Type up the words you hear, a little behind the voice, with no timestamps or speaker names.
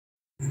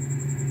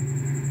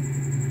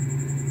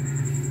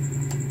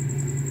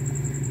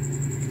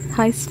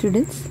Hi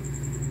students,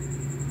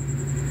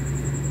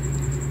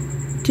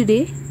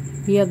 today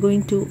we are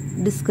going to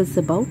discuss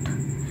about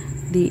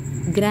the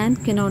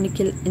grand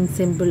canonical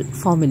ensemble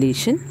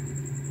formulation.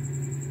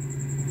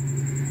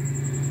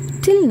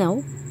 Till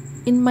now,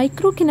 in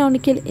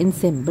microcanonical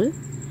ensemble,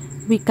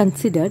 we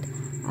considered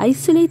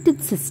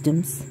isolated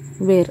systems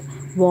where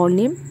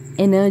volume,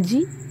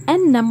 energy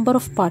and number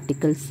of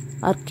particles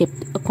are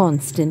kept a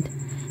constant,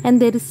 and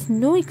there is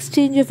no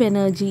exchange of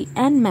energy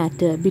and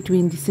matter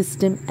between the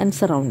system and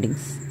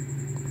surroundings.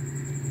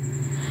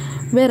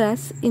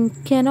 Whereas in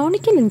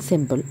canonical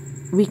ensemble,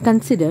 we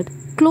considered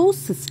closed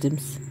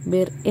systems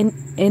where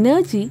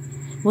energy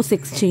was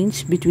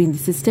exchanged between the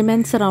system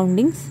and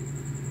surroundings,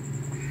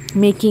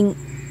 making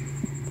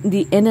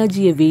the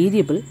energy a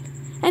variable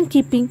and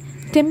keeping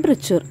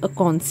temperature a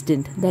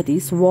constant, that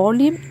is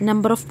volume,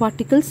 number of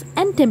particles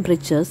and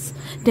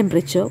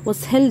temperature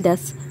was held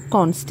as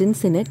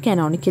constants in a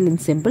canonical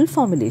ensemble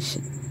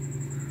formulation.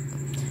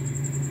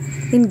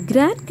 In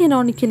grand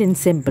canonical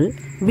ensemble,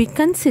 we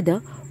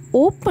consider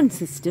open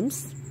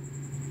systems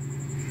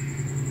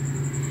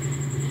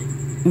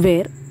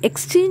where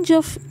exchange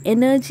of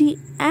energy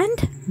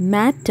and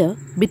matter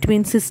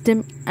between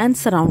system and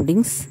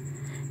surroundings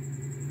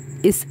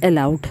is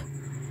allowed.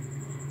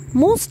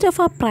 Most of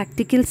our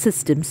practical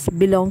systems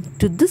belong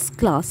to this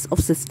class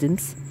of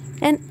systems,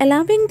 and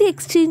allowing the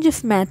exchange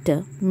of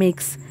matter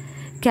makes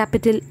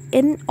capital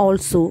N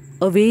also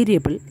a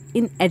variable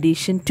in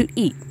addition to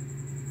E.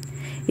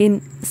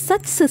 In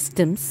such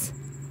systems,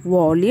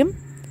 volume,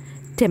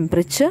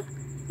 temperature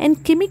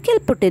and chemical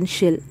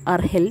potential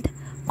are held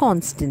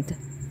constant.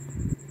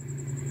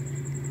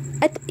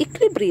 At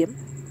equilibrium,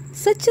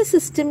 such a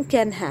system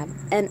can have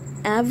an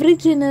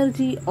average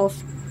energy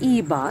of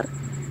E bar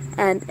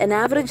and an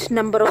average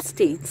number of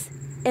states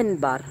N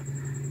bar.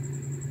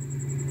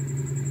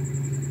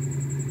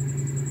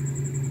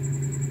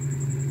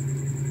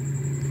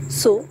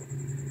 So,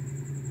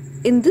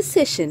 in this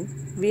session,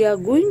 we are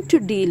going to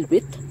deal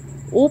with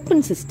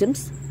open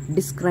systems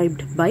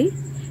described by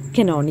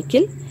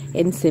canonical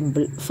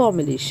ensemble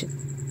formulation.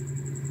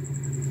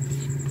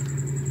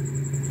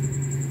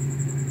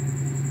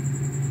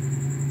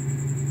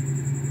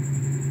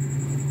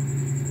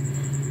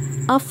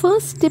 Our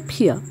first step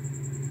here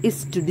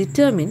is to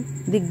determine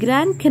the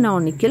grand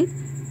canonical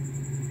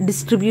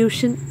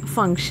distribution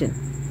function.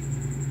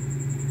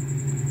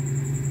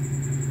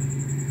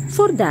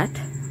 For that,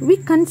 we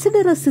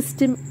consider a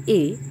system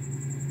A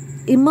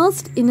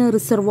immersed in a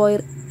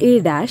reservoir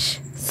A dash,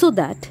 so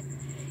that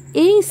A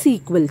is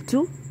equal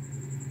to,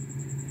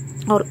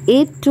 or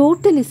A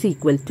total is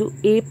equal to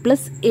A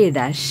plus A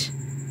dash,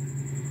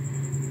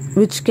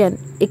 which can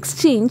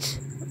exchange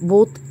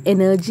both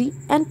energy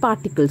and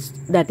particles.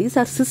 That is,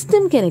 our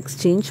system can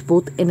exchange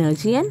both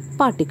energy and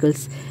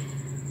particles,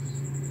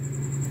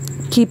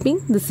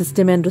 keeping the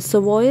system and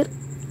reservoir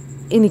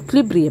in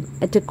equilibrium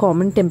at a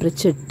common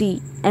temperature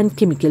T and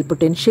chemical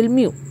potential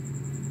mu.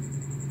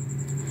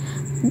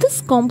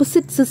 This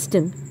composite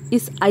system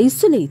is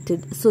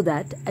isolated so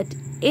that at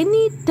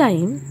any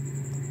time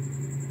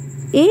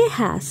A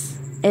has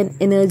an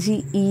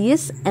energy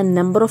Es and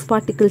number of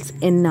particles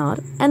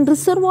Nr, and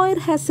reservoir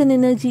has an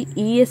energy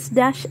Es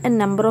dash and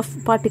number of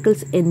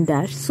particles N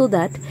dash, so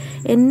that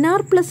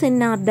Nr plus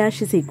Nr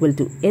dash is equal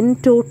to N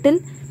total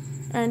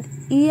and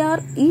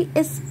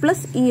Es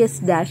plus Es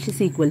dash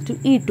is equal to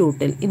E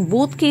total. In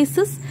both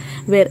cases,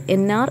 where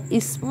Nr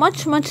is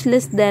much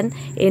less than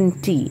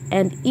Nt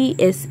and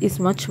Es is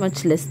much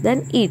less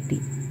than Et.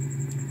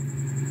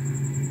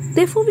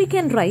 Therefore, we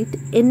can write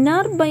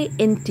Nr by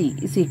Nt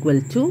is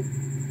equal to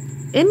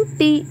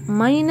Nt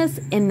minus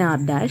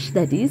Nr dash,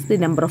 that is the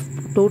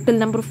total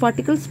number of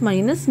particles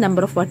minus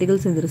number of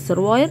particles in the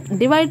reservoir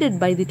divided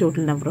by the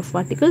total number of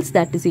particles,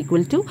 that is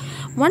equal to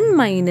 1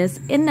 minus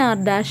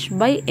Nr dash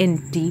by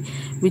Nt,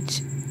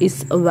 which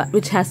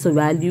has a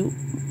value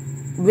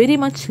very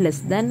much less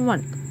than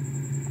 1.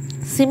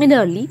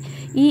 Similarly,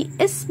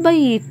 Es by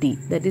Et,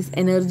 that is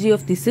energy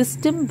of the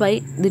system by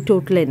the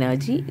total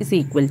energy, is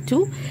equal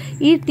to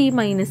Et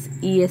minus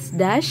Es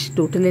dash,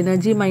 total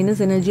energy minus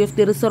energy of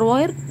the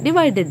reservoir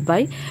divided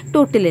by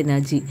total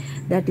energy,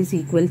 that is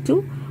equal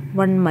to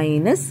 1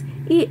 minus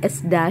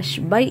Es dash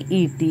by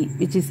Et,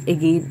 which is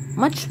again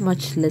much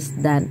less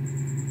than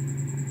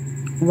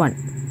 1.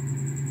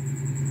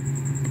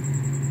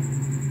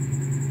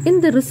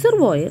 In the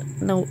reservoir,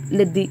 now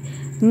let the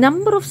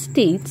number of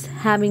states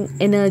having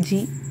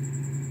energy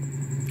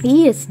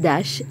Es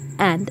dash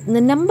and the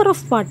number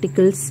of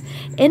particles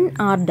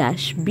Nr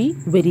dash be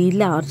very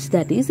large.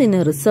 That is, in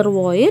a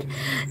reservoir,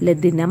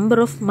 let the number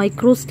of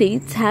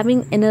microstates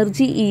having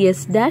energy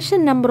Es dash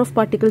and number of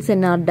particles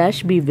Nr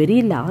dash be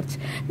very large.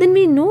 Then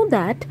we know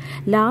that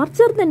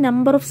larger the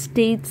number of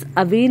states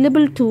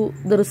available to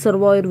the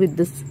reservoir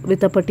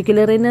with a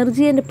particular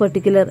energy and a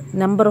particular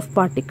number of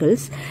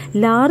particles,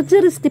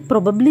 larger is the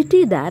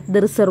probability that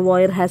the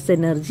reservoir has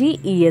energy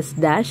Es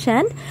dash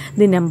and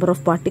the number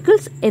of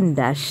particles N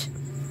dash.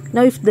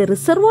 Now if the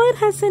reservoir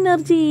has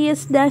energy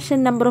Es dash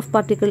and number of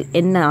particles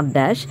Nr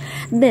dash,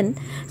 then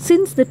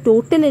since the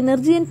total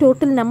energy and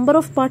total number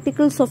of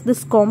particles of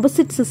this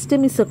composite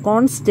system is a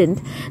constant,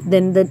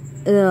 then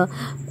the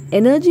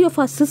energy of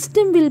our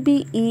system will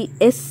be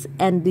Es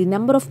and the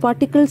number of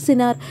particles in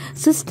our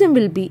system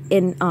will be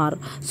Nr.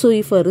 So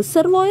if a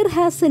reservoir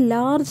has a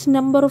large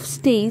number of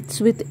states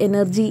with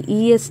energy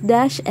Es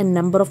dash and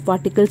number of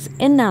particles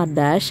Nr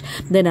dash,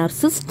 then our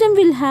system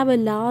will have a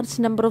large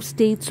number of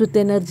states with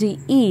energy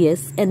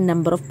Es and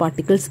number of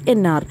particles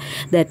Nr.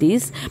 That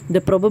is,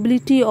 the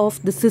probability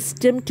of the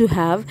system to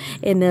have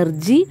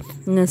energy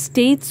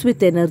states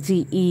with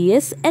energy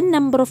Es and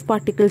number of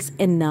particles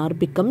Nr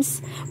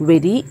becomes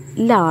very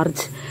large.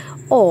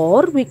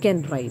 Or we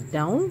can write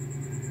down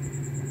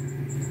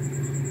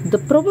the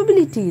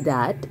probability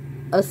that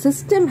a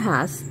system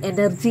has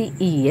energy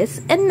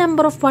Es and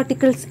number of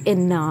particles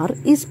Nr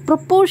is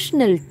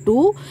proportional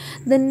to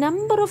the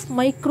number of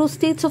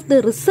microstates of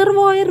the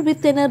reservoir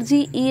with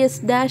energy Es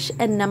dash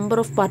and number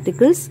of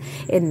particles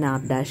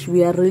Nr dash.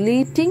 We are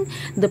relating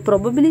the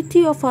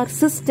probability of our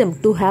system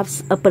to have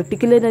a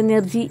particular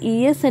energy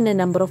Es and a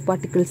number of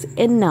particles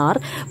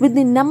Nr with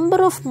the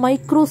number of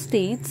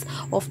microstates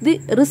of the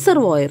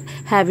reservoir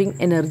having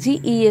energy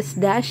Es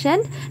dash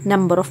and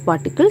number of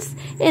particles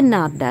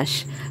Nr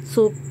dash.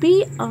 So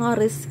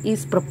PRS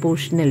is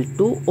proportional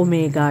to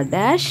omega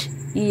dash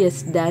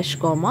Es dash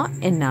comma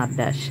Nr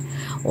dash.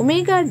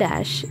 Omega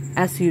dash,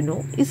 as you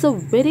know, is a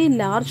very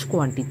large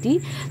quantity.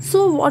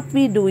 So what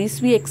we do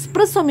is we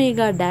express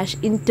omega dash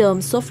in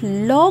terms of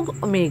log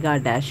omega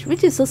dash,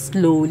 which is a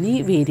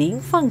slowly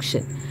varying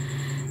function.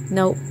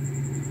 Now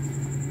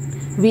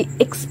we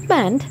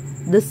expand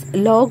this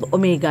log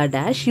omega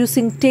dash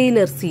using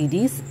Taylor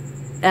series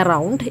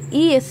around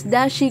Es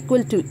dash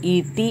equal to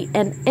Et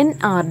and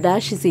Nr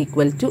dash is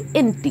equal to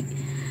Nt.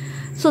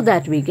 So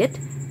that we get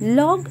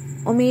log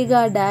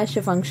omega dash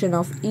a function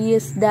of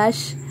Es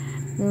dash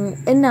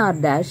Nr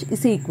dash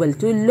is equal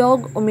to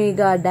log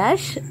omega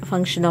dash a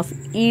function of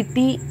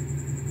Et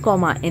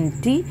comma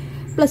Nt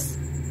plus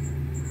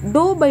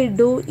dou by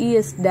dou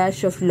Es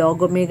dash of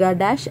log omega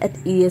dash at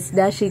Es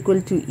dash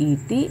equal to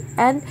Et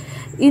and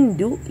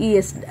into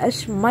Es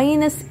dash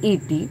minus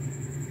Et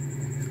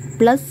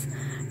plus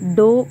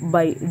dou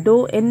by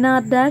dou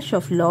Nr dash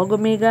of log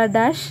omega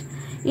dash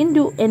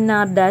into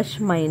Nr dash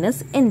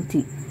minus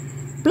Nt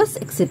plus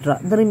etc.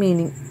 The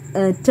remaining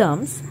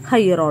terms,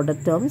 higher order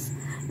terms,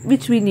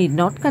 which we need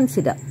not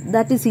consider.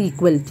 That is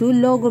equal to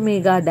log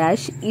omega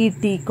dash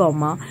Et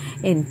comma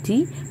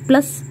Nt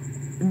plus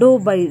dou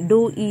by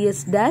dou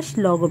Es dash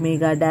log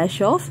omega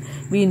dash of,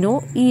 we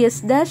know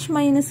Es dash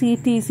minus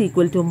Et is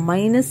equal to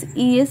minus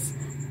Es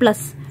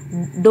plus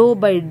dou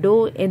by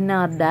dou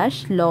Nr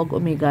dash log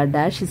omega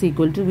dash is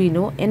equal to, we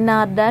know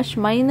Nr dash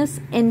minus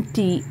Nt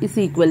is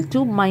equal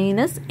to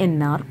minus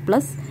Nr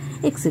plus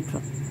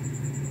etc.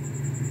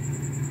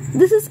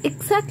 This is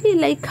exactly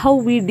like how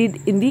we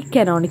did in the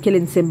canonical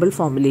ensemble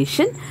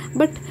formulation,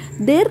 but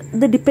there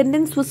the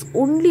dependence was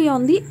only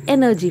on the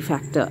energy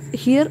factor.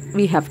 Here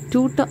we have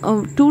two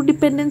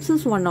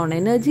dependencies, one on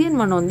energy and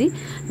one on the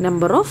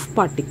number of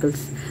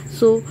particles.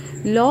 So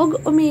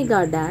log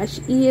omega dash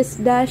Es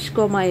dash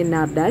comma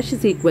Nr dash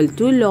is equal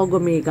to log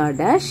omega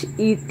dash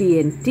Et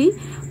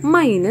Nt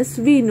minus,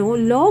 we know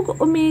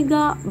log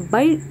omega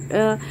by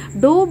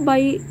dou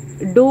by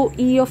dou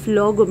E of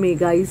log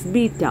omega is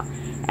beta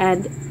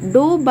and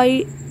dou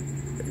by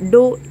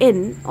dou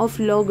n of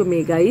log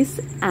omega is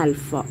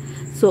alpha.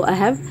 So I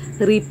have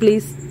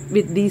replaced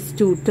with these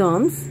two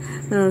terms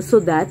so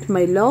that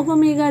my log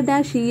omega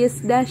dash Es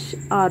dash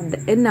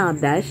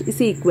Nr dash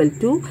is equal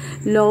to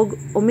log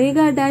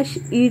omega dash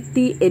Et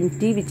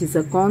Nt, which is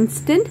a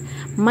constant,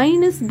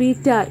 minus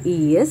beta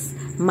Es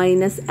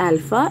minus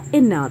alpha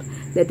Nr.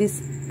 That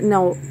is,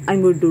 now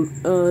I'm going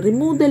to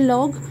remove the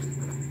log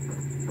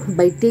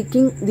by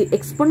taking the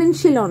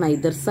exponential on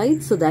either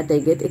side, so that I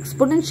get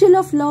exponential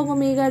of log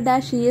omega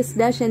dash Es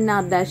dash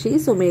Nr dash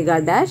is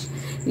omega dash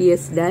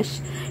Es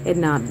dash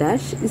Nr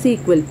dash is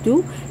equal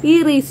to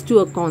e raised to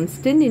a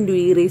constant into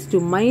e raised to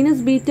minus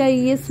beta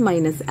Es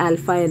minus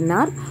alpha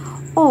Nr,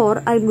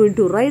 or I'm going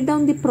to write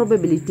down the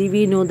probability.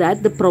 We know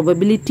that the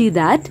probability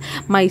that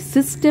my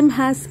system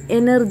has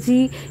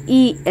energy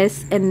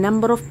Es and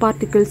number of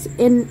particles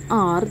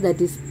Nr,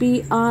 that is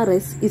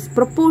PRS, is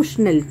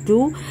proportional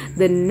to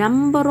the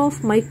number of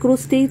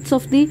microstates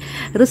of the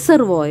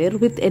reservoir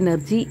with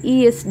energy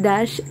Es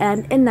dash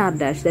and Nr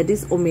dash, that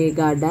is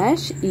omega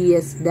dash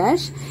Es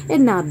dash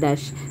Nr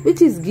dash,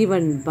 which is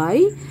given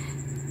by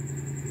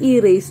e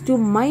raised to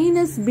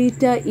minus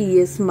beta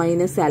Es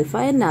minus alpha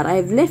Nr. I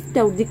have left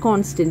out the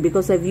constant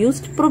because I have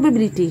used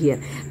probability here.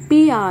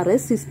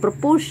 PRS is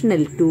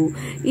proportional to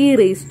e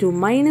raised to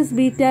minus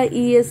beta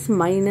Es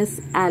minus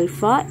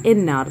alpha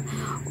Nr,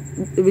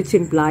 which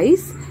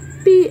implies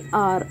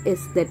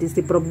PRS, that is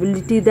the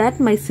probability that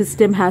my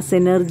system has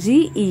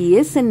energy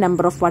ES and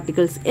number of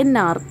particles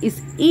NR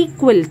is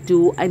equal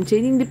to, I am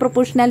changing the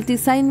proportionality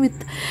sign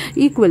with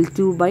equal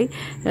to by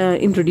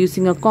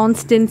introducing a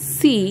constant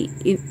C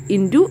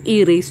into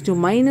e raised to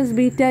minus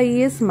beta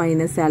ES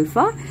minus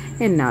alpha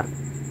NR.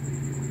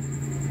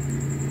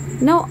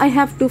 Now I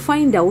have to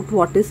find out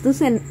what is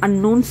this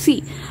unknown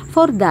C.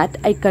 For that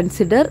I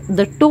consider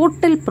the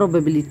total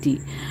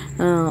probability.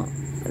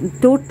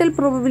 Total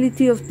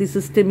probability of the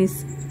system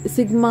is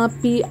sigma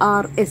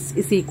PRS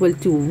is equal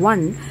to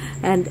 1,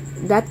 and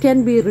that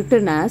can be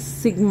written as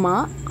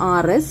sigma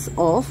RS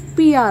of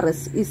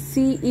PRS is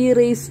C e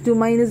raised to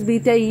minus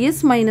beta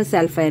ES minus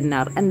alpha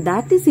NR, and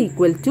that is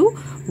equal to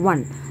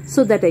 1.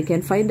 So that I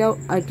can find out,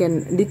 I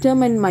can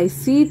determine my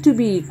C to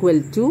be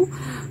equal to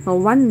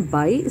 1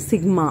 by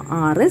sigma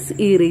RS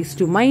e raised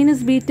to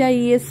minus beta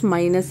ES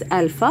minus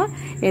alpha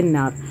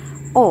NR.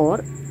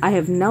 Or I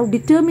have now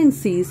determined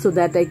C so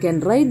that I can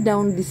write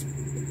down this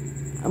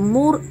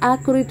more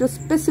accurate or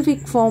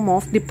specific form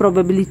of the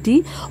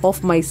probability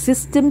of my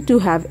system to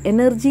have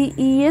energy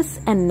ES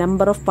and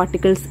number of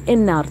particles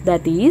NR.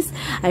 That is,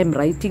 I am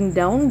writing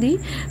down the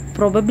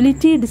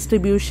probability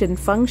distribution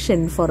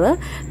function for a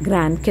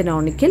grand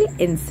canonical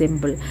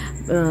ensemble.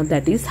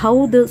 That is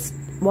how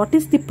what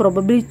is the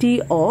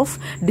probability of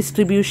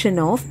distribution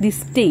of the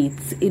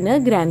states in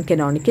a grand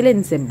canonical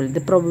ensemble. The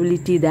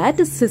probability that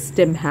a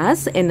system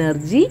has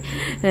energy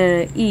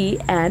E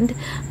and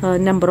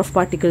number of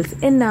particles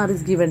NR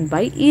is given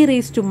by e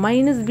raised to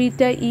minus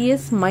beta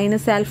ES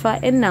minus alpha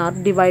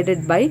NR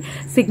divided by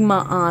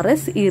sigma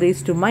RS e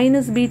raised to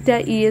minus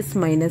beta ES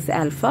minus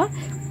alpha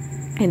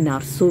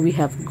NR. So we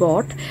have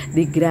got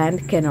the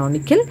grand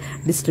canonical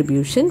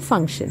distribution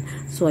function.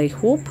 So I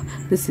hope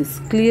this is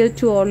clear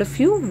to all of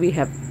you. We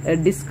have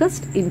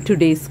discussed in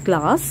today's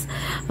class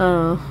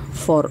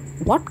for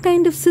what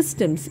kind of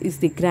systems is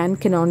the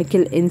grand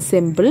canonical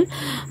ensemble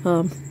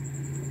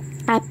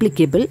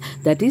applicable.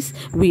 That is,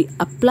 we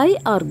apply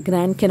our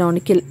grand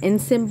canonical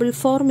ensemble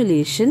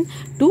formulation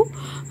to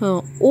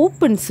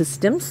open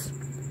systems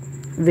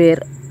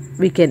where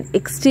we can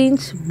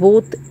exchange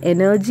both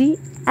energy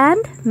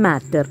and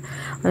matter,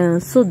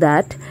 so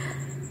that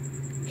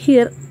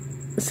here,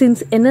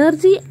 since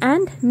energy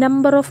and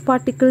number of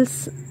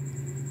particles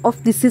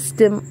of the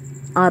system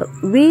are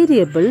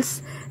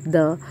variables,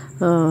 the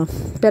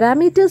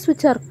parameters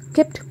which are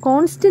kept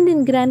constant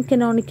in grand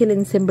canonical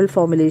ensemble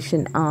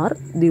formulation are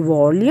the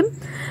volume,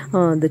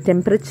 the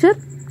temperature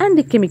and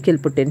the chemical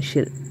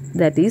potential.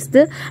 That is,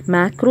 the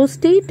macro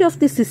state of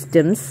the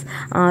systems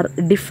are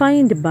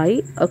defined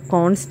by a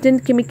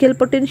constant chemical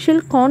potential,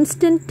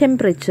 constant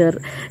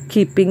temperature,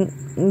 keeping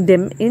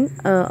them in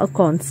a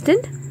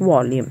constant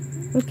volume.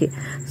 Okay,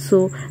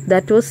 so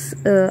that was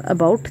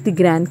about the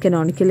grand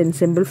canonical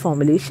ensemble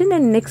formulation,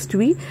 and next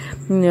we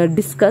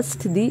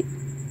discussed the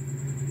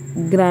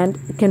grand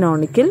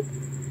canonical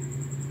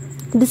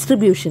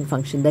distribution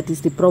function. That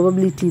is the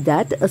probability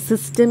that a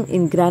system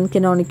in grand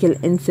canonical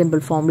ensemble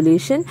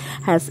formulation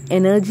has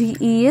energy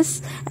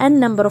ES and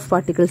number of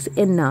particles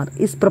NR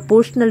is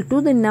proportional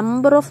to the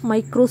number of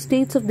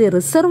microstates of the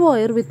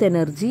reservoir with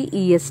energy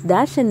ES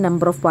dash and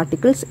number of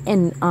particles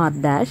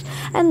NR dash,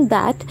 and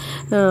that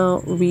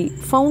we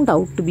found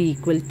out to be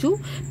equal to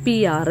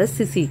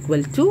PRS is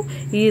equal to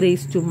e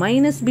raised to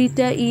minus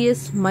beta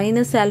ES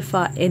minus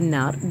alpha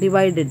NR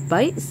divided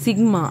by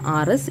sigma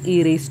RS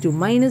e raised to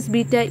minus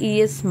beta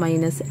ES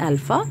minus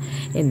alpha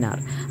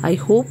NR. I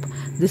hope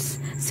this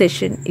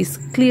session is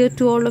clear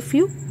to all of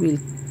you. We'll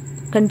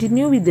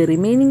continue with the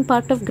remaining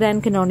part of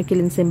grand canonical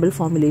ensemble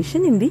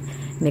formulation in the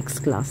next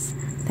class.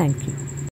 Thank you.